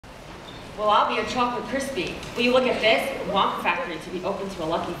Well, I'll be a chocolate crispy. Will you look at this? Wonka factory to be open to a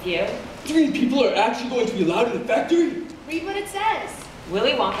lucky few. 3 people are actually going to be allowed in the factory? Read what it says.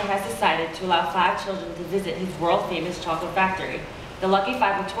 Willy Wonka has decided to allow 5 children to visit his world-famous chocolate factory. The lucky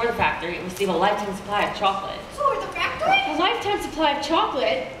 5 will tour the factory and receive a lifetime supply of chocolate. Tour the factory? A lifetime supply of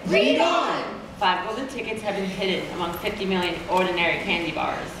chocolate? Read on! 5 golden tickets have been hidden among 50 million ordinary candy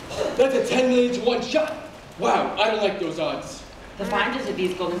bars. That's a 10 million to 1 shot. Wow, I don't like those odds. The finders of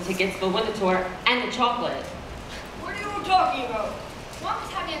these golden tickets will win the tour and the chocolate. What are you talking about?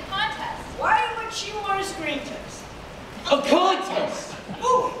 Wonka's having a contest. Why would she want a screen test? A contest!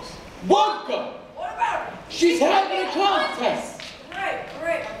 Who is? Wonka! What about her? She's having a contest!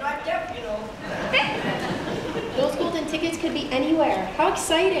 Right. I'm not deaf, you know. Those golden tickets could be anywhere. How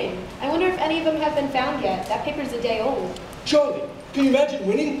exciting. I wonder if any of them have been found yet. That paper's a day old. Charlie, can you imagine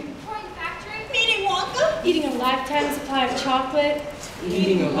winning? Touring the factory? Meeting Wonka? Eating a lifetime supply of chocolate.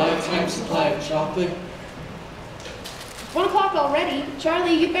 Eating a lifetime supply of chocolate? 1 o'clock already.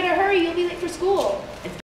 Charlie, you'd better hurry. You'll be late for school.